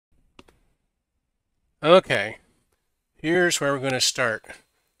Okay, here's where we're going to start.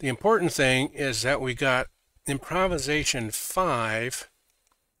 The important thing is that we got improvisation 5.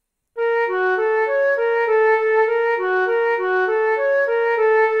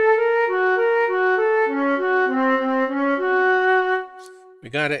 We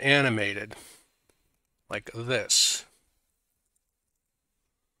got it animated like this.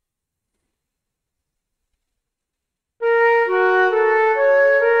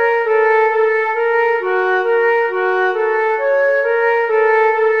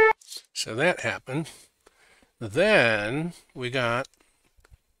 So that happened. Then we got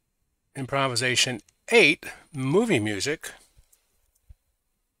improvisation 8, movie music.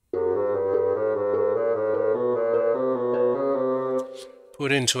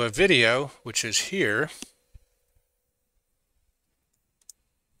 Put into a video, which is here.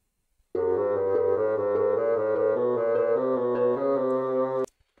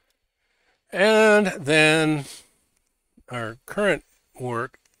 And then our current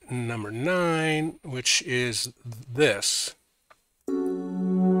work, number 9, which is this.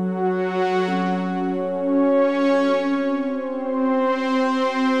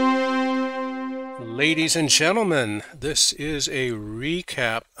 Ladies and gentlemen, this is a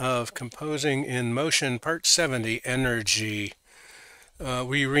recap of Composing in Motion Part 70, Energy.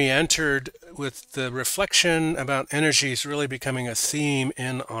 We re-entered with the reflection about energies really becoming a theme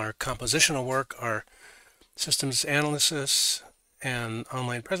in our compositional work, our systems analysis and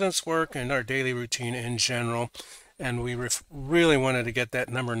online presence work, and our daily routine in general. And we really wanted to get that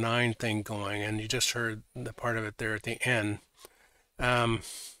number 9 thing going, and you just heard the part of it there at the end.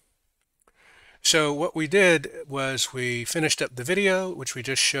 So what we did was we finished up the video, which we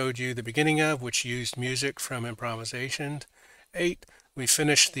just showed you the beginning of, which used music from Improvisation 8. We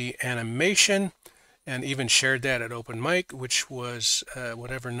finished the animation and even shared that at Open Mic, which was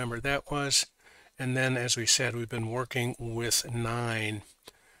whatever number that was. And then, as we said, we've been working with 9.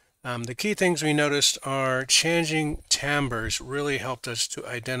 The key things we noticed are changing timbres really helped us to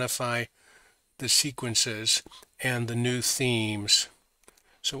identify the sequences and the new themes.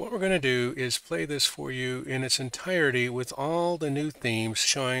 So what we're going to do is play this for you in its entirety with all the new themes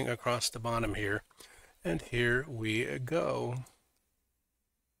showing across the bottom here. And here we go.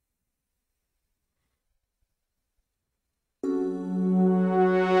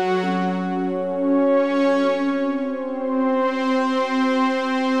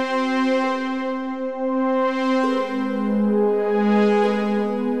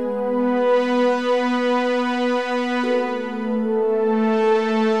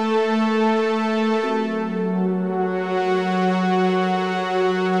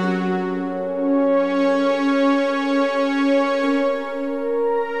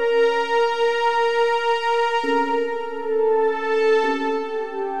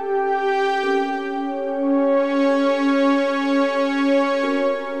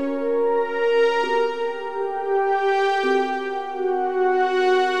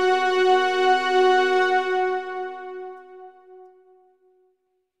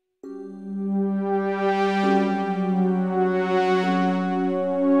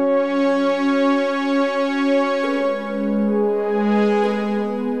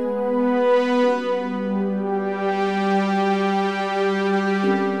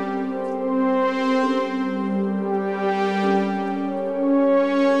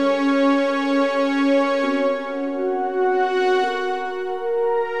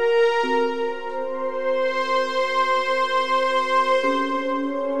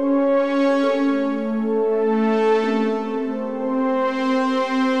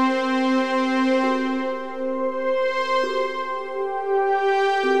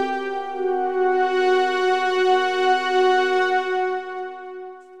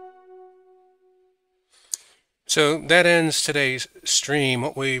 So that ends today's stream.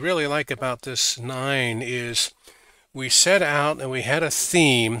 What we really like about this 9 is we set out and we had a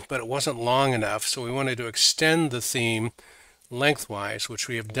theme, but it wasn't long enough, so we wanted to extend the theme lengthwise, which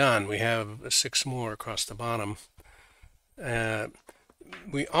we have done. We have 6 more across the bottom.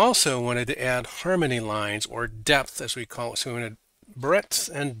 We also wanted to add harmony lines, or depth as we call it. So we wanted breadth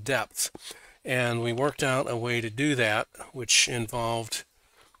and depth. And we worked out a way to do that, which involved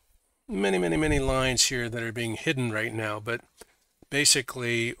many lines here that are being hidden right now. But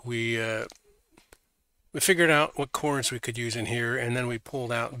basically, we figured out what chords we could use in here, and then we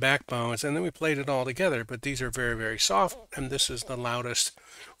pulled out backbones, and then we played it all together. But these are very soft, and this is the loudest.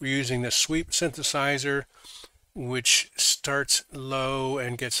 We're using the sweep synthesizer, which starts low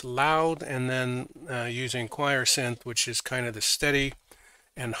and gets loud, and then using choir synth, which is kind of the steady,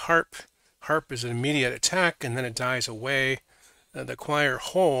 and harp. Harp is an immediate attack, and then it dies away. the choir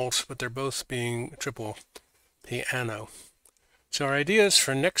wholes, but they're both being triple piano. So our ideas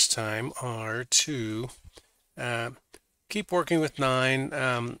for next time are to keep working with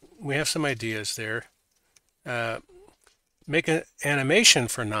 9. We have some ideas there. Make an animation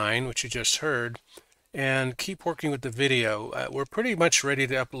for 9, which you just heard, and keep working with the video. We're pretty much ready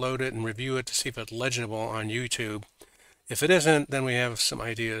to upload it and review it to see if it's legible on YouTube. If it isn't, then we have some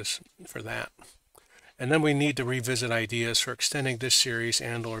ideas for that. And then we need to revisit ideas for extending this series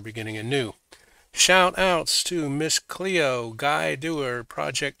and or beginning anew. Shout outs to Miss Cleo, Guy Dewar,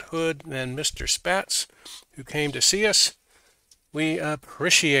 Project Hood, and Mr. Spats, who came to see us. We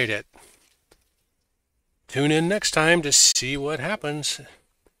appreciate it. Tune in next time to see what happens.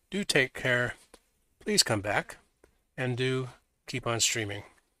 Do take care. Please come back and do keep on streaming.